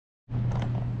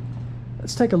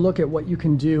Let's take a look at what you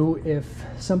can do if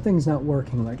something's not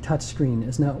working, like touchscreen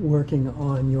is not working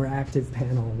on your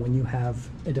ActivPanel when you have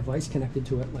a device connected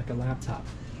to it like a laptop.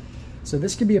 So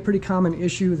this could be a pretty common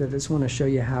issue that I just want to show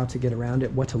you how to get around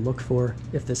it, what to look for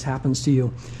if this happens to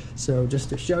you. So just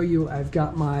to show you, I've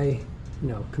got my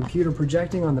computer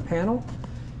projecting on the panel.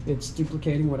 It's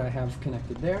duplicating what I have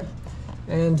connected there.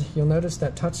 And you'll notice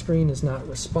that touchscreen is not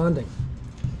responding.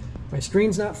 My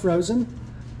screen's not frozen,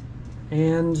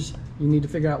 and you need to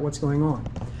figure out what's going on.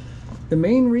 The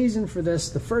main reason for this,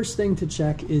 the first thing to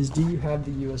check is, do you have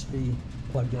the USB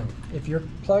plugged in? If you're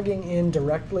plugging in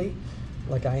directly,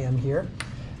 like I am here,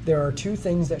 there are two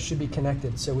things that should be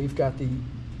connected. So we've got the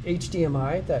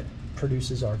HDMI that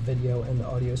produces our video and the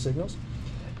audio signals,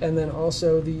 and then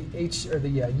also the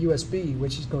USB,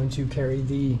 which is going to carry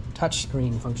the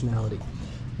touchscreen functionality.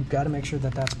 You've got to make sure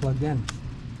that that's plugged in.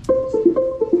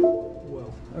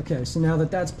 Whoa. Okay, so now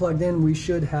that that's plugged in, we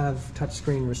should have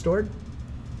touchscreen restored.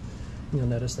 You'll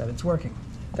notice that it's working.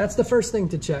 That's the first thing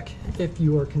to check if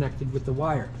you are connected with the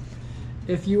wire.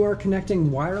 If you are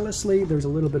connecting wirelessly, there's a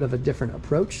little bit of a different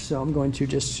approach, so I'm going to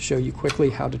just show you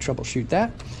quickly how to troubleshoot that.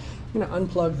 I'm going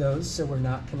to unplug those so we're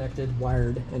not connected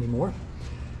wired anymore.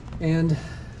 And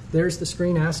there's the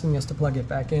screen asking us to plug it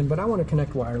back in, but I want to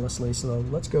connect wirelessly, so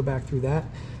let's go back through that.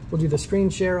 We'll do the screen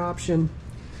share option.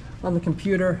 On the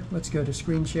computer, let's go to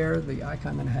screen share, the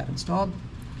icon that I have installed.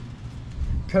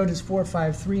 Code is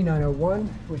 453901,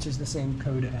 which is the same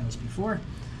code as before.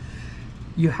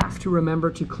 You have to remember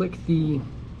to click the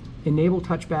Enable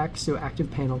Touchback so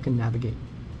ActivPanel can navigate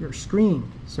your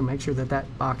screen. So make sure that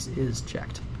that box is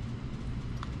checked.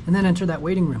 And then enter that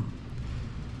waiting room.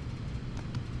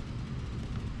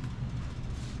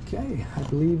 Okay, I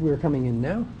believe we're coming in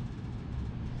now.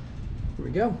 Here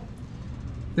we go.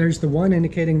 There's the one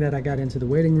indicating that I got into the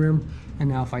waiting room. And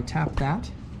now if I tap that,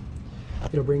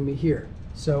 it'll bring me here.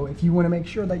 So if you want to make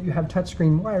sure that you have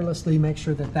touchscreen wirelessly, make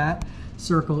sure that that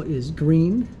circle is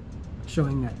green,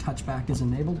 showing that touchback is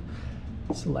enabled.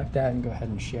 Select that and go ahead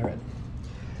and share it.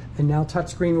 And now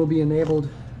touchscreen will be enabled.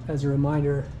 As a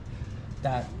reminder,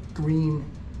 that green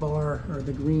bar or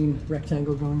the green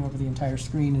rectangle going over the entire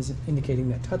screen is indicating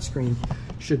that touchscreen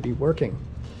should be working.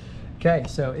 Okay,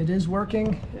 so it is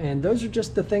working, and those are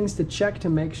just the things to check to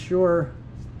make sure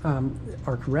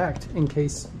are correct in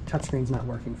case touchscreen's not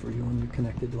working for you on your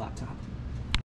connected laptop.